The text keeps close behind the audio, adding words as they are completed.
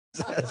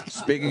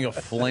Speaking of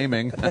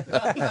flaming.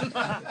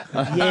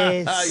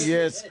 Yes.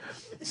 Yes.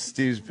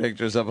 Steve's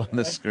picture's up on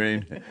the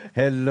screen.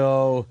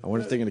 Hello. I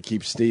wonder if they're going to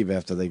keep Steve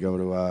after they go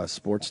to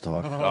Sports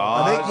Talk. Shit.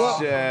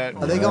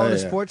 Are they going to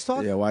Sports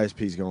Talk? Yeah,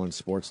 YSP's going to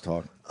Sports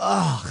Talk.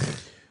 Ugh.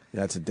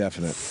 That's a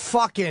definite.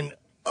 Fucking.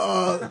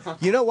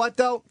 You know what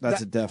though?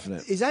 That's a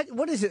definite. Is that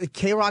what is it?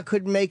 K-Rock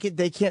couldn't make it.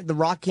 They can't. The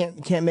Rock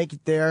can't make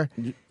it there.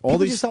 People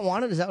just don't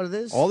want it. Is that what it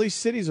is? All these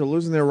cities are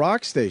losing their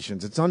rock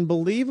stations. It's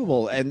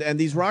unbelievable. And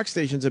these rock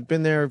stations have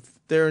been there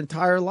their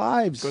entire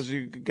lives. Because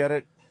you could get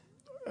it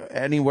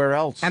anywhere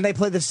else. And they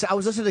play this. I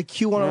was listening to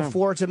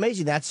Q104. It's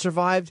amazing that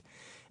survived.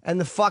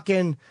 And the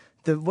fucking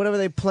whatever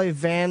they play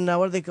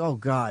what do they? Oh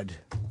God.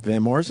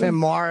 Van Morrison? Van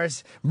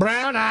Morris.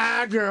 Brown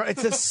Eyed Girl.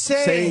 It's the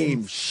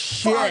same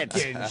shit.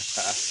 Fucking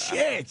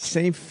shit.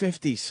 Same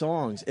 50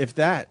 songs, if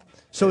that.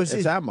 So is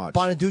that much.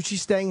 Bonaducci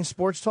staying in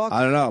Sports Talk?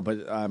 I don't know,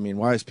 but I mean,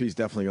 YSP's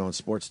definitely going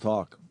Sports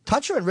Talk.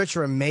 Toucher and Rich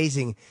are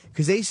amazing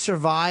because they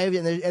survived,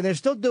 and they're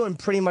still doing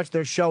pretty much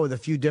their show with a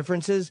few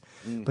differences,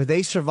 but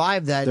they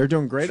survived that. They're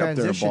doing great up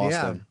there in Boston.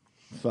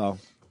 Yeah. So,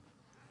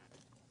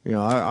 you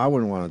know, I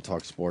wouldn't want to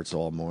talk sports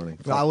all morning.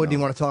 Well, I wouldn't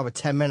even want to talk about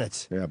 10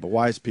 minutes. Yeah, but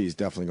YSP is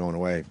definitely going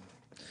away.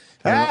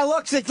 Yeah, it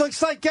looks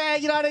like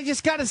they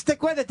just got to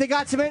stick with it. They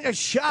got some.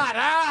 Shut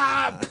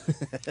up!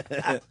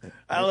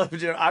 I love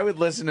Jim. I would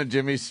listen to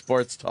Jimmy's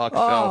sports talk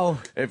show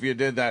if you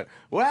did that.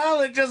 Well,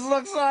 it just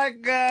looks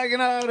like they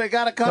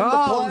got to come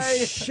to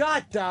play.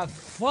 Shut the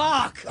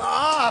fuck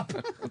up!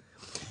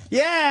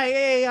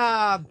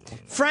 Yeah,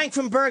 Frank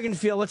from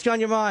Bergenfield. What's on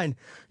your mind?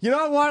 You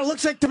know what? It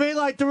looks like to me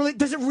like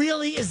does it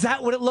really? Is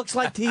that what it looks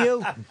like to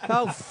you?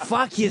 Oh,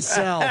 fuck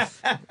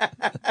yourself!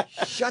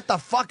 Shut the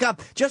fuck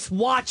up! Just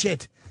watch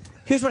it.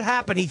 Here's what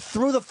happened. He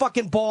threw the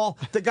fucking ball.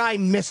 The guy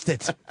missed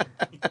it.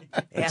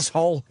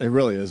 Asshole. It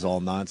really is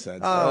all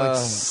nonsense. Oh, it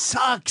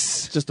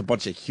sucks. It's just a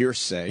bunch of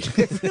hearsay.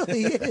 It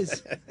really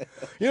is.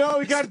 We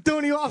got to do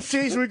in the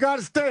offseason. We got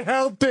to stay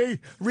healthy.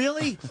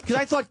 Really? Because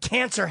I thought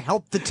cancer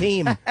helped the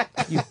team.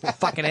 You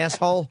fucking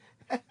asshole.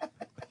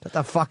 Shut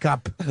the fuck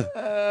up.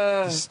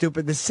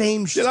 Stupid. The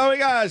same shit. We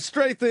got to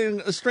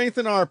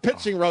strengthen our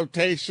pitching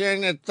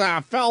rotation. It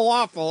fell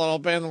off a little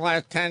bit in the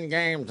last 10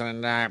 games.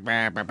 And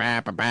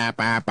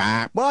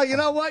well, you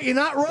know what? You're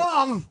not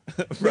wrong.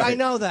 Right. Yeah, I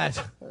know that.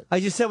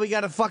 I just said we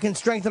got to fucking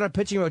strengthen our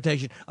pitching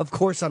rotation. Of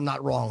course I'm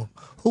not wrong.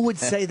 Who would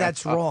say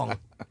that's wrong?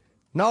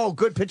 No,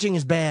 good pitching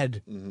is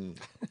bad. Mm-hmm.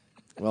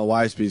 Well,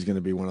 YSP is going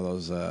to be one of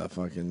those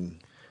fucking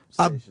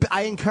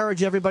I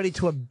encourage everybody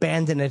to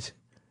abandon it.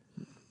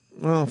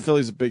 Well,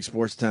 Philly's a big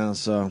sports town,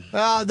 so...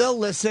 Oh, they'll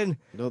listen.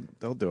 They'll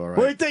do all right.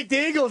 What do you think,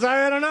 the Eagles?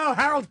 I don't know.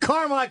 Harold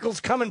Carmichael's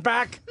coming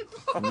back.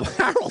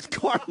 Harold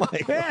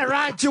Carmichael? Yeah,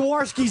 Ryan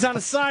Jaworski's on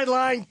the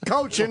sideline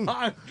coaching.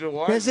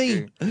 Is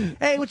he?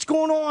 Hey, what's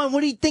going on?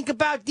 What do you think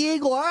about the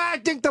Eagle? I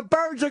think the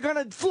birds are going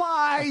to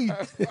fly.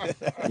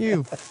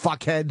 You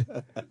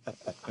fuckhead.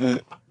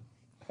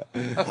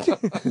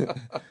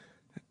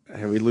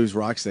 Hey, we lose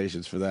rock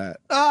stations for that.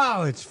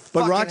 Oh, it's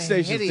fucking But rock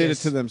stations hideous. did it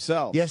to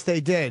themselves. Yes, they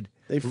did.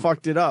 They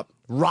fucked it up.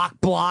 Rock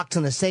blocks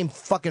and the same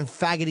fucking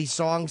faggoty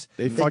songs.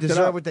 They fucked it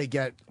deserve up. what they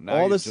get. Now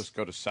all this just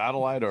go to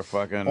satellite or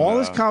fucking. All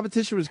this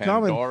competition was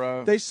Pandora.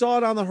 coming. They saw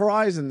it on the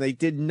horizon. They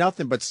did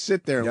nothing but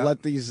sit there and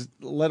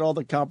let all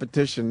the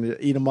competition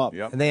eat them up.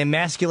 Yep. And they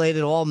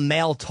emasculated all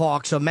male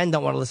talk, so men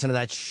don't want to listen to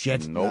that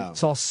shit. Nope.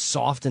 It's all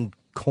soft and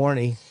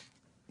corny.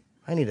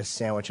 I need a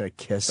sandwich and a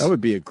kiss. That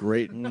would be a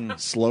great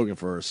slogan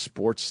for a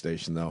sports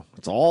station, though.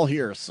 It's all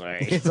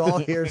hearsay. It's all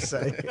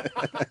hearsay.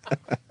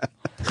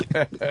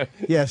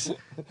 Yes.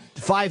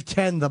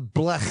 510, the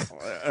blech.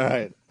 All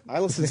right. I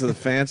listen to the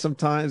fans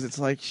sometimes. It's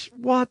like,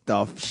 shut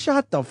the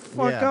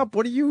fuck up.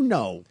 What do you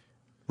know?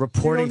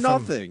 Reporting you know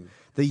from nothing.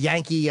 The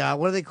Yankee,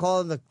 what do they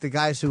call them? The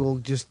guys who will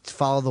just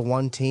follow the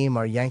one team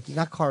are Yankee,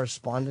 not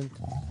correspondent.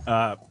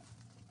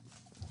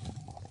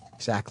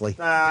 Exactly.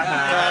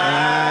 I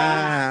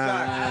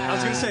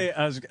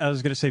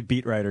was gonna say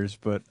beat writers,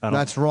 but I don't,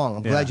 That's wrong.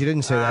 I'm glad you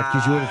didn't say that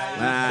because you would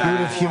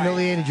have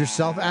humiliated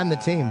yourself and the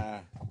team.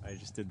 I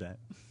just did that.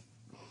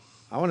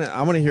 I want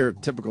to hear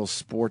typical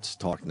sports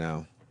talk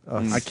now.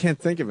 I can't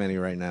think of any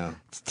right now.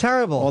 It's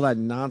terrible. All that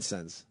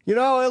nonsense. It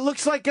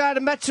looks like the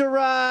Mets are,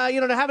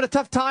 they're having a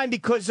tough time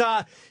because,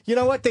 you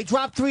know what, they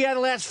dropped 3 out of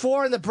the last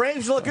 4, and the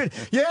Braves are looking,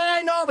 yeah,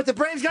 I know, but the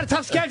Braves got a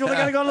tough schedule. They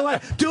got to go to the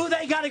West. Do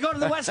they got to go to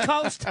the West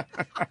Coast?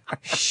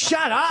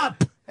 Shut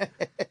up.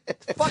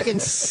 Fucking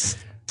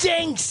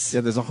stinks.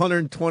 Yeah, there's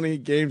 120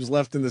 games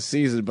left in the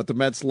season, but the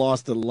Mets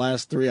lost the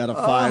last 3 out of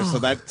 5, so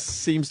that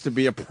seems to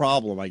be a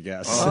problem, I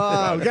guess.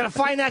 Oh, we got to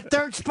find that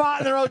third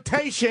spot in the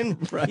rotation.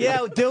 Right.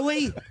 Yeah, do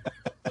we?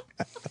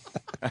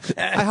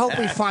 I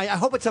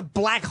hope it's a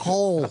black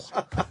hole.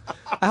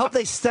 I hope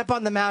they step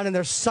on the mound and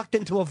they're sucked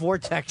into a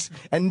vortex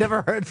and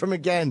never heard from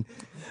again.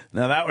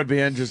 Now that would be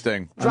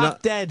interesting.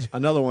 Drop dead.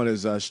 Another one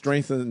is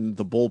strengthen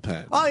the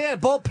bullpen. Oh, yeah,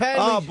 bullpen.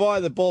 Oh, boy,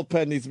 the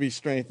bullpen needs to be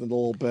strengthened a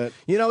little bit.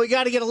 We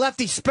got to get a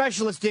lefty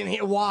specialist in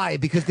here. Why?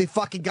 Because the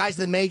fucking guys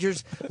in the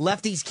majors,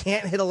 lefties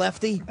can't hit a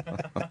lefty?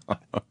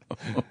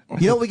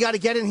 You know what we got to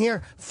get in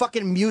here?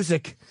 Fucking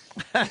music.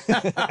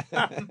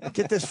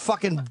 Get this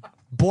fucking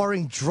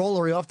boring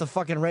drollery off the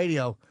fucking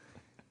radio.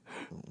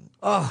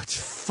 Oh, it's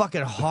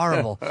fucking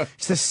horrible.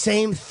 It's the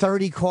same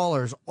 30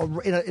 callers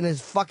in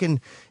his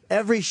fucking...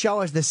 Every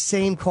show has the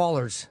same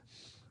callers.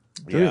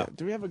 Do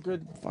we have a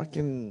good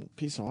fucking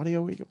piece of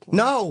audio we can play?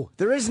 No,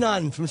 there is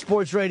none from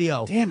sports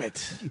radio. Damn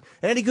it.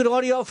 Any good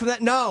audio from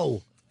that?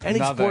 No. Any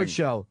Nothing. sports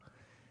show.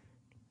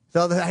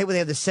 So they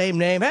have the same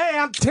name. Hey,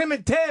 I'm Tim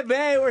and Tim.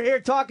 Hey, we're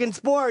here talking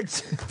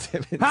sports.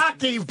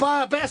 Hockey,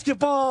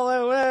 basketball.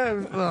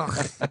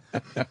 Ugh.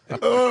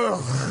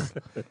 Ugh.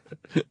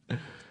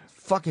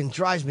 Fucking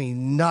drives me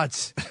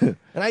nuts. And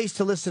I used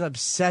to listen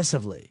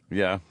obsessively.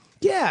 Yeah.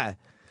 Yeah.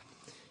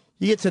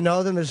 You get to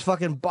know them. There's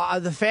fucking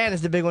Bob. The Fan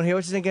is the big one here.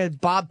 What's his name again?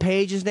 Bob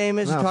Page, his name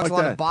is. He talks a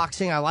lot of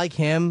boxing. I like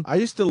him. I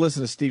used to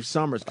listen to Steve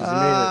Summers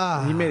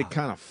because he made it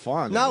kind of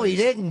fun. No, he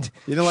didn't.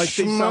 You know, like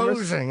Steve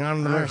Summers? Schmoozing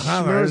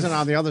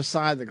on the other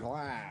side of the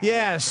glass.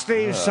 Yeah,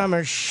 Steve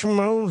Summers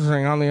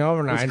schmoozing on the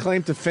overnight. His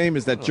claim to fame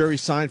is that Jerry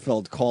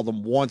Seinfeld called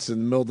him once in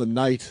the middle of the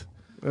night.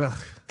 Ugh.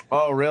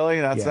 Oh, really?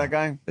 That's that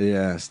guy?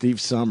 Yeah, Steve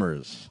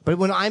Summers. But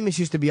when Imus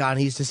used to be on,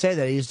 he used to say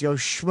that. He used to go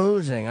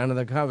schmoozing under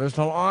the covers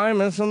till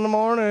Imus in the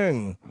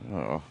morning.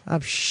 Oh.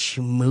 I'm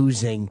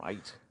schmoozing.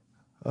 Right.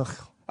 Ugh.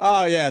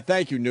 Oh, yeah,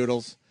 thank you,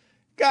 Noodles.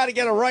 Got to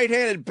get a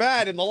right-handed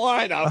bat in the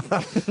lineup.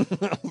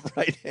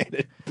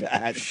 Right-handed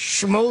bat.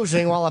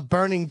 Schmoozing while a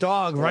burning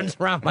dog runs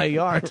around my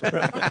yard.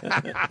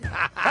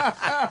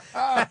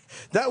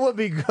 That would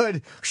be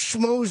good.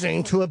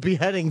 Schmoozing to a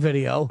beheading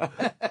video.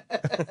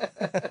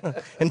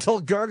 Until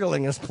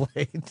gurgling is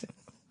played.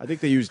 I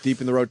think they use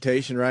deep in the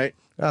rotation, right?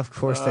 Of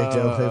course they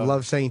do. They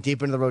love saying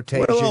deep into the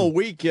rotation. We're a little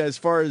weak as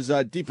far as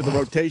deep in the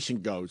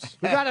rotation goes.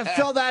 We got to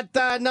fill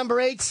that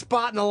number 8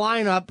 spot in the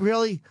lineup.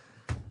 Really?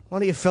 Why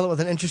don't you fill it with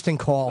an interesting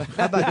call?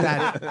 How about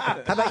that?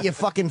 How about you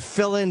fucking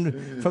fill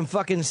in from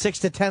fucking 6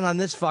 to 10 on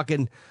this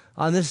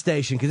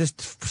station? Because this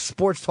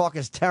sports talk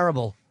is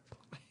terrible.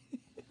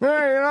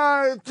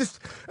 Hey,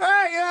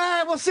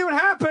 we'll see what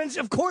happens.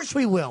 Of course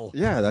we will.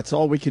 Yeah, that's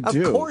all we could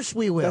do. Of course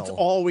we will. That's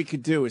all we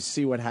could do is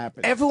see what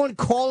happens. Everyone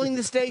calling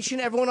the station,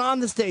 everyone on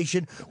the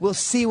station will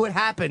see what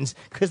happens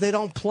because they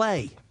don't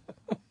play.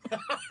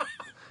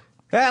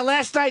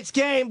 Last night's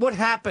game, what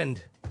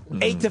happened?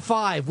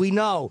 8-5. We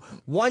know.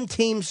 One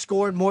team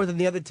scored more than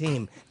the other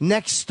team.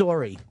 Next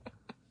story.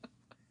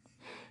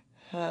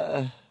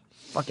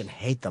 Fucking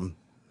hate them.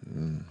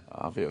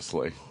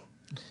 Obviously.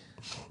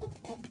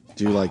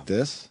 Do you like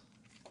this?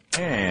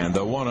 And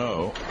the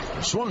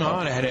 1-0 swung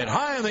on and hit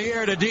high in the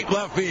air to deep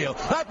left field.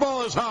 That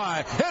ball is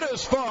high. It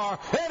is far.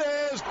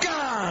 It is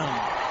gone.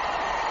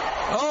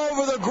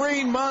 Over the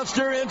green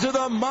monster into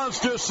the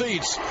monster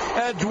seats.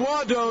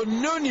 Eduardo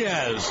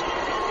Nunez.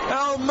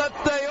 El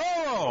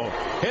Meteoro.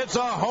 It's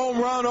a home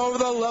run over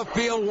the left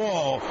field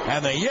wall.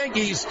 And the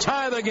Yankees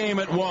tie the game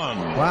at 1.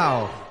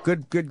 Wow.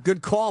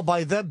 Good call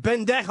by the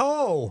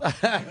Bendejo.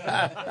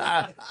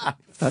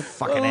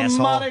 Fucking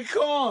asshole.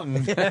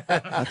 Maricon.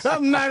 The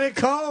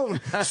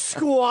Maricon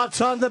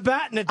squats on the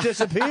bat and it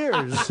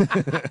disappears.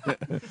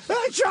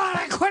 John,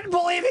 I couldn't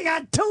believe he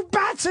got 2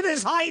 bats in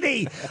his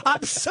Heidi.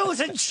 I'm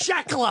Susan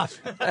Sheckler.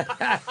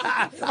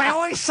 I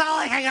always sound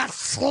like I got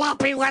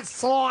sloppy wet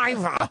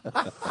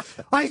saliva.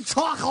 I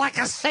talk like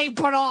a St.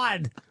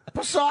 Bernard.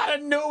 Posada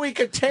knew he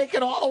could take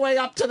it all the way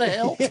up to the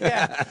hill.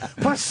 Yeah.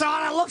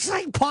 Posada looks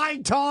like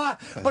pine tar,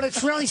 but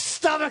it's really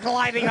stomach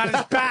lining on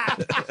his back.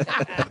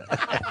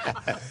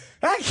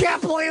 I can't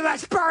believe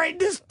that's buried.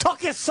 This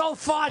took it so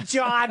far,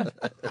 John.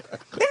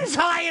 It's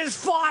high as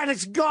far and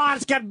it's gone.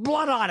 It's got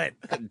blood on it.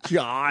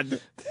 John.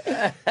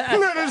 Net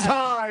is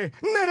high.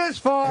 Net is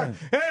far.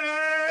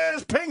 It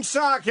is pink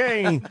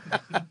socking.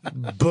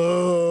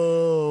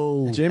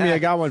 Boo. Jimmy, I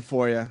got one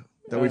for you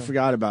that we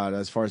forgot about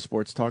as far as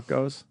sports talk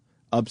goes.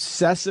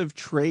 Obsessive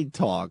trade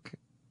talk,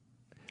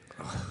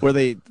 where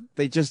they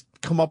just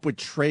come up with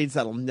trades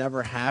that'll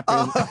never happen.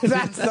 Oh,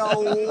 that's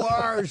the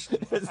worst.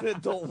 Isn't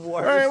it the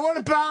worst? Hey, what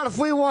about if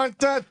we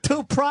want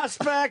 2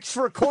 prospects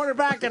for a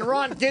quarterback and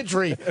Ron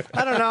Guidry?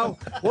 I don't know.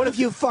 What if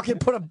you fucking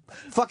put a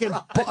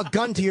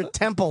gun to your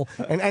temple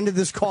and ended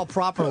this call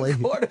properly?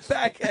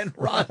 Quarterback and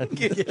Ron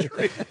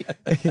Guidry.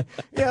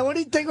 Yeah, what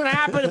do you think would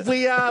happen if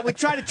we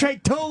try to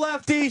trade 2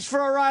 lefties for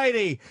a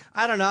righty?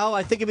 I don't know.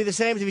 I think it'd be the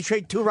same as if you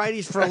trade 2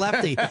 righties for a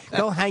lefty.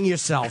 Go hang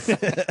yourself.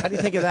 How do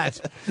you think of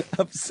that?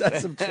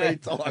 Obsessive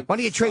trade talk. Why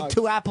don't you trade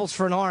 2 apples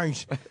for an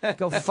orange?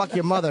 Go fuck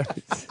your mother.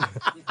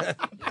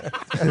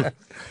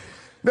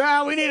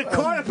 Now we need a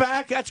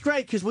quarterback. That's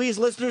great because we as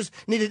listeners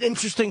need an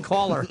interesting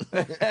caller.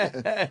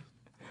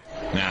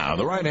 Now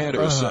the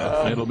right-hander is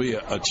set. It'll be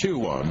a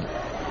 2-1.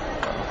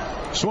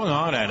 Swung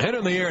on and hit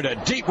in the air to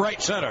deep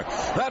right center.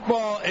 That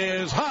ball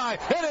is high.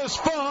 It is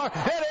far.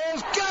 It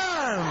is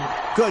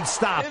gone. Good,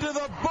 stop. Into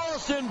the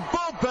Boston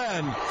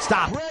bullpen.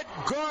 Stop. Brett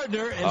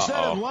Gardner, instead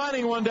of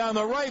lining one down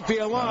the right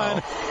field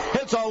line, hit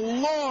hits a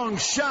long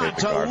shot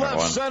to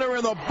left center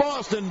in the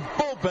Boston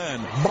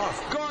bullpen.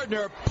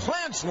 Gardner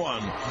plants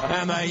one,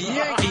 and the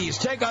Yankees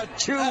take a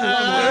 2-1 lead.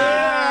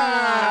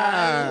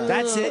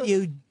 That's it,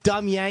 you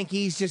dumb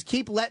Yankees. Just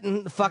keep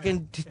letting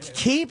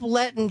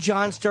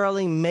John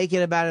Sterling make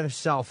it about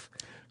himself.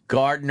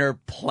 Gardner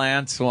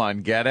plants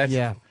one. Get it?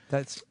 Yeah.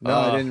 That's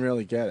I didn't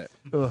really get it.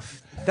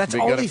 Oof. That's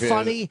only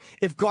funny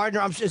if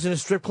Gardner is in a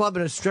strip club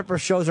and a stripper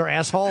shows her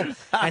asshole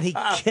and he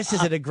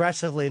kisses it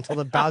aggressively until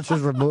the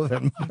bouncers remove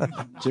him.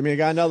 Jimmy, I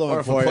got another one Or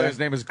if for the you. player's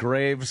name is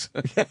Graves.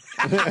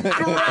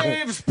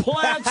 Graves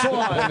plants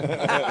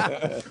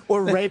one.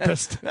 Or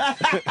rapist.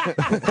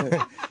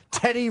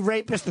 Teddy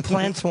rapist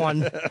plants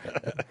one.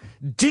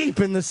 Deep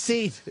in the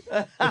seat.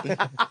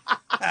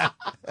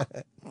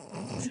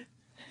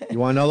 You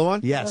want another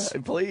one? Yes.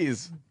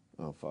 Please.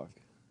 Oh, fuck.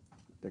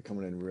 They're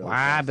coming in really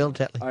Ah, fast. Bill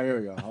Tetley. All right, here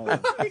we go.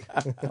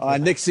 Hold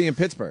on. Nick C. in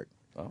Pittsburgh.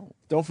 Oh.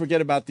 Don't forget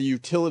about the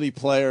utility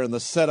player and the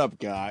setup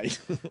guy.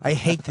 I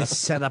hate this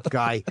setup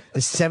guy. The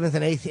 7th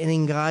and 8th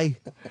inning guy.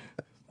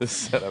 The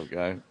setup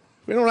guy.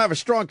 We don't have a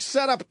strong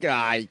setup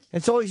guy.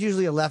 It's always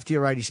usually a lefty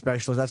or righty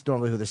specialist. That's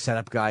normally who the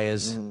setup guy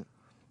is.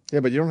 Yeah,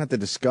 but you don't have to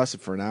discuss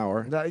it for an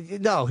hour.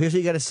 No, here's what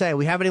you got to say.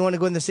 We have anyone to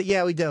go in the...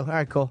 Yeah, we do. All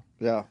right, cool.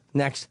 Yeah.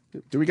 Next.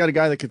 Do we got a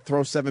guy that could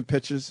throw 7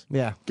 pitches?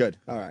 Yeah. Good.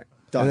 All right.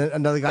 Done. And then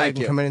another guy Thank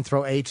can you. come in and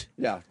throw 8.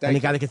 Yeah, and thank a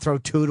guy you. that can throw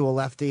 2 to a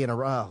lefty in a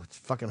row. It's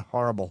fucking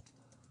horrible.